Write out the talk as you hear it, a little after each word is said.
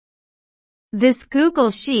This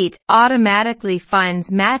Google Sheet automatically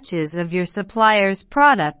finds matches of your supplier's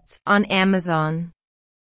products on Amazon.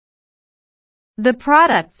 The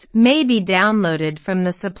products may be downloaded from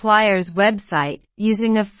the supplier's website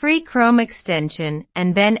using a free Chrome extension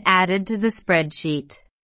and then added to the spreadsheet.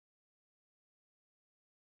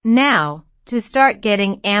 Now, to start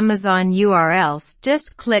getting Amazon URLs,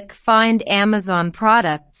 just click Find Amazon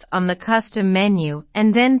Products on the custom menu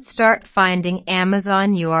and then start finding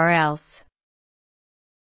Amazon URLs.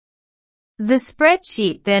 The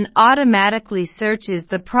spreadsheet then automatically searches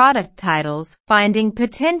the product titles, finding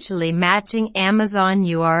potentially matching Amazon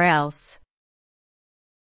URLs.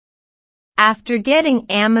 After getting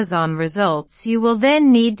Amazon results, you will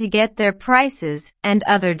then need to get their prices and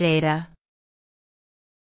other data.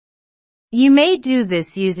 You may do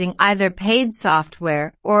this using either paid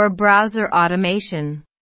software or a browser automation.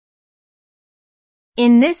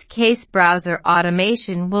 In this case, browser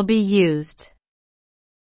automation will be used.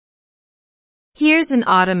 Here's an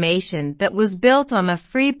automation that was built on a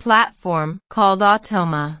free platform called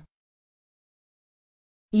Automa.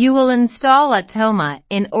 You will install Automa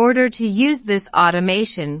in order to use this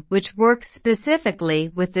automation, which works specifically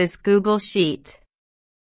with this Google Sheet.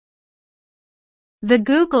 The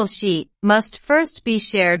Google Sheet must first be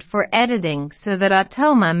shared for editing so that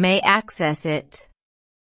Automa may access it.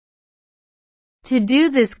 To do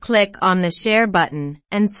this, click on the Share button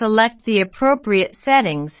and select the appropriate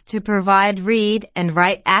settings to provide read and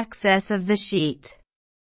write access of the sheet.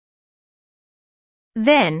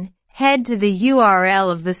 Then, head to the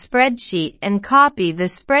URL of the spreadsheet and copy the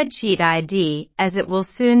spreadsheet ID, as it will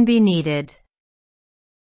soon be needed.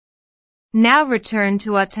 Now return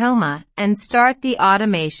to Automa and start the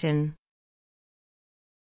automation.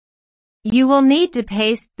 You will need to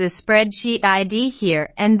paste the spreadsheet ID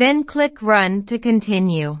here and then click Run to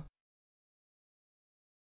continue.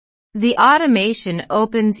 The automation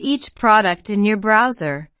opens each product in your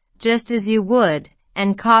browser, just as you would,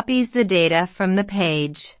 and copies the data from the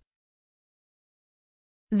page.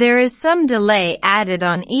 There is some delay added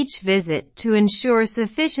on each visit to ensure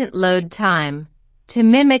sufficient load time, to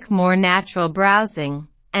mimic more natural browsing,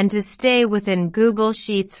 and to stay within Google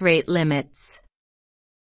Sheets rate limits.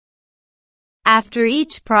 After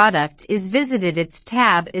each product is visited, its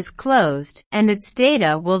tab is closed, and its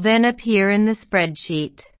data will then appear in the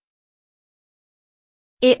spreadsheet.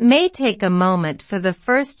 It may take a moment for the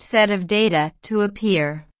first set of data to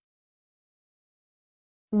appear.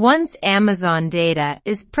 Once Amazon data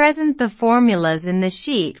is present, the formulas in the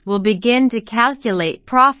sheet will begin to calculate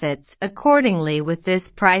profits accordingly with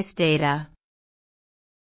this price data.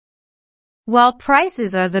 While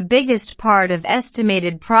prices are the biggest part of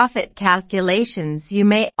estimated profit calculations, you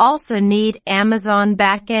may also need Amazon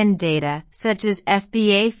back-end data, such as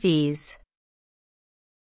FBA fees.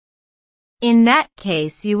 In that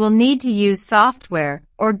case, you will need to use software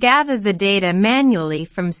or gather the data manually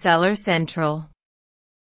from Seller Central.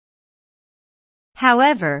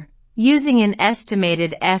 However, using an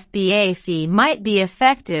estimated FBA fee might be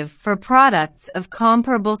effective for products of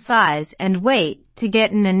comparable size and weight to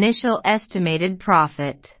get an initial estimated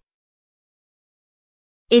profit.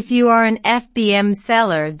 If you are an FBM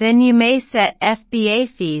seller, then you may set FBA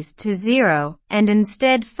fees to 0 and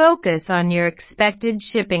instead focus on your expected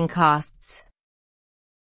shipping costs.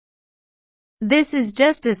 This is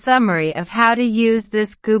just a summary of how to use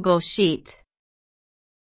this Google Sheet.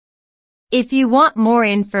 If you want more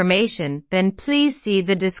information, then please see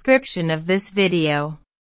the description of this video.